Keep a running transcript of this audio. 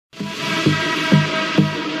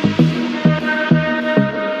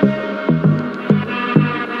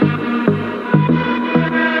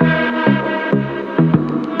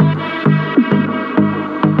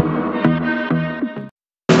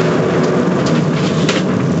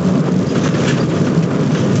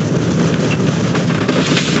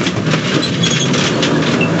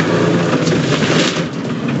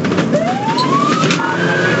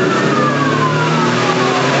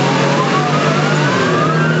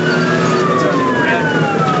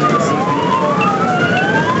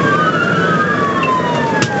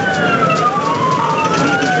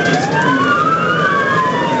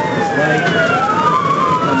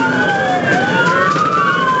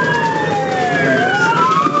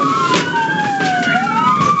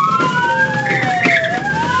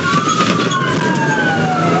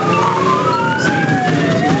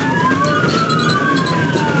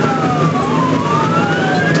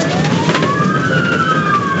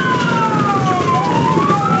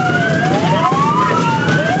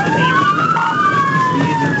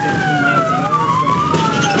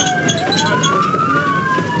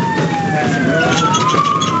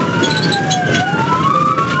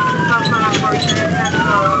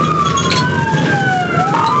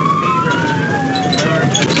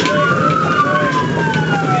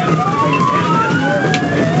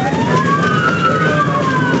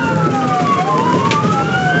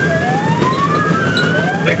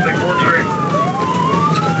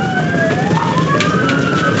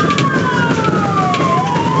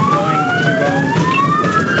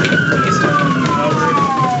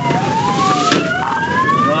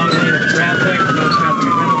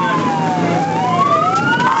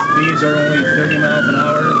miles an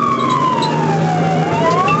hour.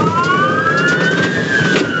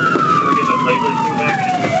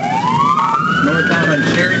 Northbound on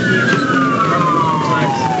Cherokee, the apartment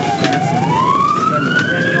complex. That's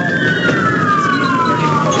Centennial. Speed 30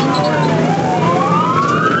 miles an hour.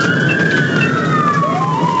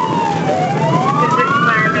 This is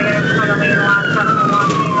fire negative for the lane last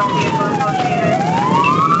 701, no vehicle associated.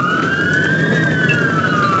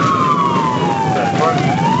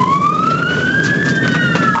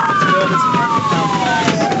 Still this apartment complex.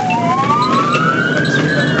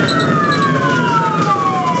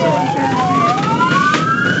 Still on Cherokee.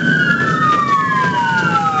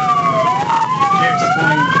 Here's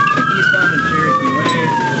going eastbound in Cherokee Way.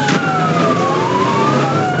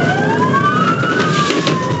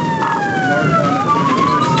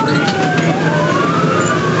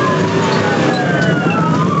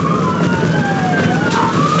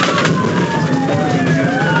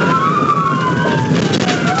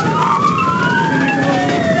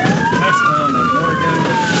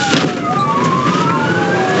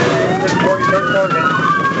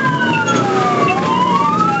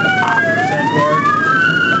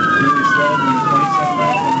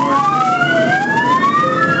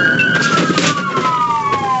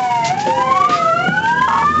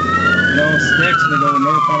 Northbound at 31st Street. Sticks, they go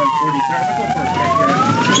northbound on 43rd. I'm gonna go for a pick here.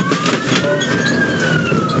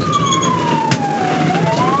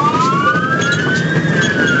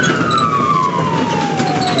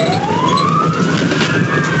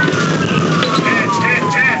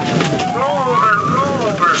 Roll over.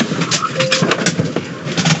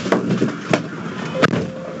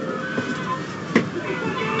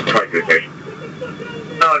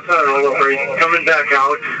 No, it's not a rollover. He's coming back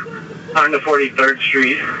out on the 43rd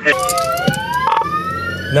Street.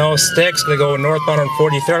 No sticks, gonna go northbound on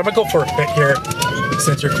 43rd. I'm gonna go for a pick here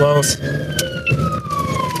since you're close.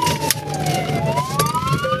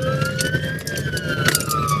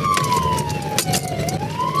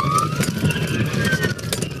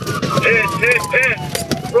 Hit.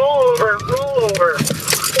 Roll over.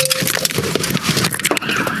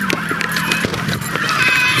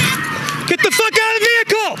 Get the fuck out of the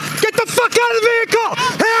vehicle! Get the fuck out of the vehicle!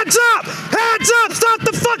 Hands up! Hands up! Stop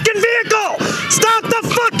the fucking vehicle! Stop the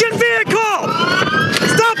fucking vehicle!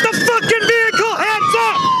 Stop the fucking vehicle! Hands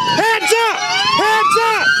up! Hands up! Hands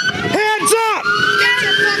up! Hands up!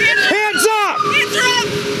 Hands up!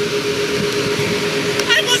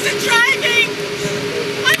 I wasn't driving!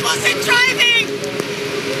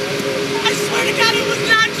 I swear to God, I was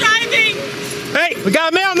not driving! Hey, we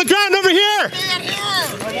got a man on the ground over here!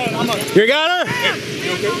 You got her?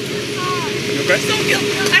 You okay?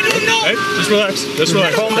 I don't know. Hey, just relax.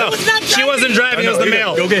 Calm down. She wasn't driving, it was the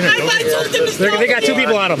male. Go get him. I told him to stop. They got two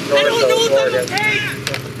people on them. I don't know if I'm okay.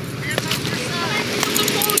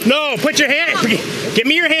 No, put your hand. Give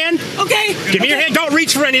me your hand. Okay. Give me your hand. Don't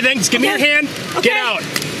reach for anything. Just give me your hand. Okay. Get out.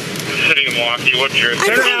 City of Milwaukee, what's your...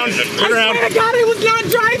 Turn around. Turn around. I swear to God, I was not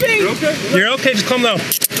driving. You're okay. You're okay. Just calm down.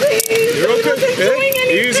 Please. You're okay. I wasn't doing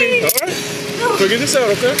anything. Easy. All right. Figure this out,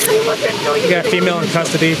 okay? I wasn't doing You got a female in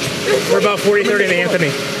custody. We're about 43rd and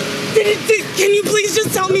Anthony. Can you please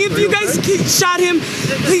just tell me if you guys shot him?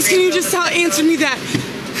 Please, can you just answer me that?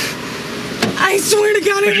 I swear to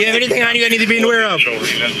God, If you have anything on you, I need to be aware of.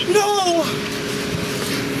 No.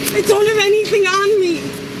 I don't have anything on me.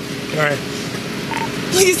 All right.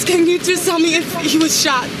 Please, can you just tell me if he was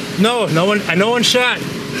shot? No one shot.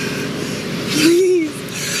 Please.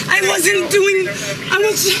 I wasn't doing.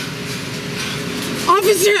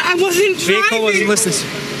 Officer, I wasn't driving. Vehicle was listed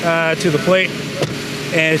to the plate,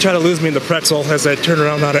 and it tried to lose me in the pretzel as I turned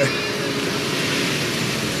around on it.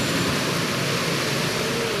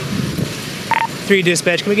 Three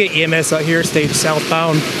dispatch, can we get EMS out here? Stay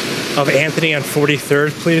southbound of Anthony on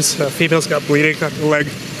 43rd, please. Female's got bleeding on the leg.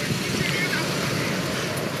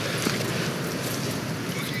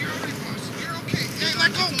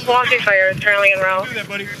 Milwaukee Fire is currently en route. Do that,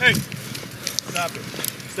 buddy. Hey. Stop it.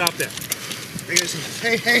 Stop that.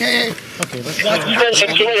 Hey. Okay, let's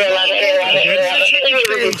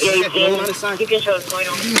You can show what's going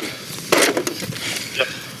on.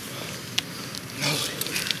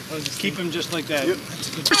 Keep him just like that.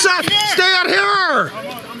 Stay out here!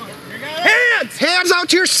 Hands! Hands out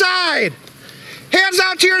to your side! Hands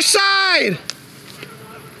out to your side!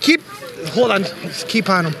 Hold on. Keep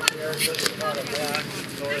on him.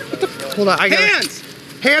 Hold on. Hands!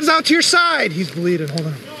 Hands out to your side! He's bleeding. Hold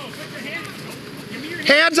on.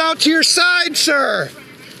 Hands out to your side, sir!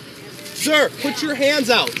 Sir, put your hands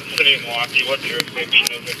out. City of Milwaukee, what's your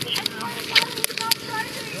jurisdiction?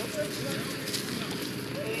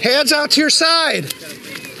 Hands out to your side!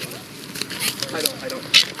 I don't.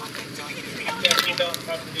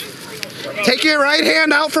 Take your right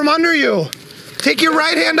hand out from under you. Take your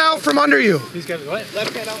right hand out from under you. He's got his what?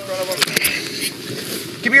 Left hand out in front of him.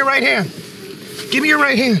 Give me your right hand. Give me your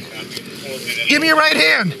right hand. Give me your right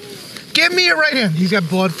hand. Give me your right hand. He's got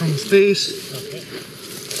blood from his face.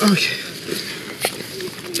 Okay.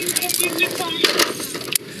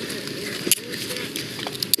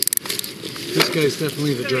 This guy's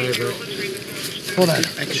definitely the driver. Hold on.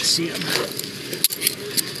 I can see him.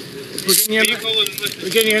 We're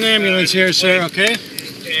getting you an ambulance here, sir, okay?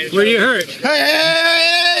 Where are you hurt?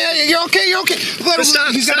 Hey, you're okay, you're okay. Let him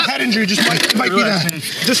stop. He's got a head injury. Just might be that.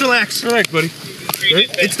 Just relax. Relax, buddy.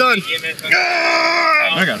 It's done.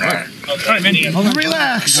 I got it. All right, man. Hold on.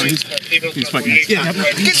 Relax. He's fucking... Yeah.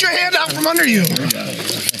 Get your hand out from under you.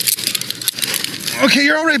 Okay,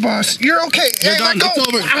 you're all right, boss. You're okay. Hey, let go. It's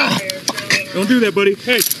over. Ah. Don't do that, buddy.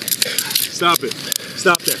 Hey, stop it.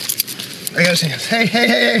 Stop there. I got his hands.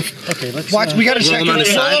 Hey. Okay, let's... Watch, we gotta check him. him on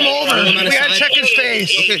his Roll side. him over. Roll him on We his gotta side. check his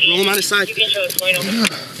face. Okay, roll him on his side.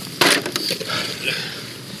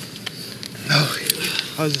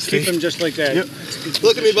 How's his Keep face? him just like that. Yep.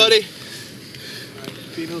 Look at me, buddy.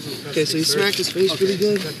 Okay, so he smacked his face pretty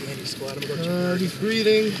good. He's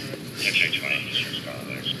breathing.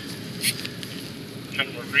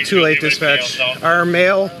 Too late, dispatch. Our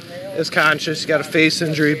male is conscious. He's got a face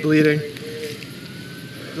injury, bleeding.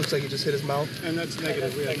 Looks like he just hit his mouth. And that's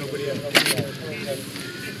negative. We have nobody else.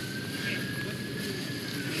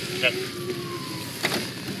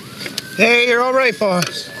 Hey, you're all right,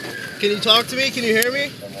 boss. Can you talk to me? Can you hear me?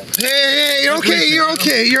 Hey, you're okay. You're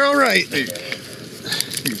okay. You're all right.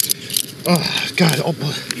 Oh God! Oh,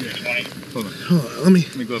 Hold on. let me.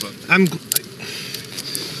 Let me glove up. I'm.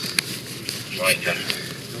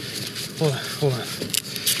 Hold on.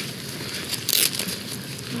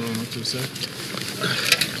 What to say?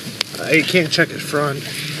 I can't check his front.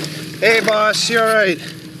 Hey, boss. You all right?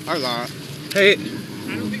 Hey. I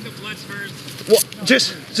don't think the blood's first. Well,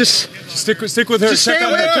 just Stick with her. Just stay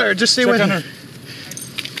with her. Just stay with her.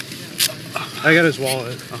 I got his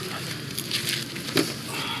wallet.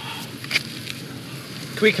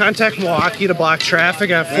 Can we contact Milwaukee to block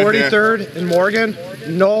traffic at 43rd and Morgan?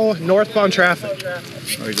 No northbound traffic.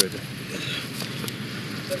 Very good.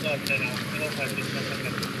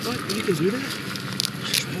 What? You can do that?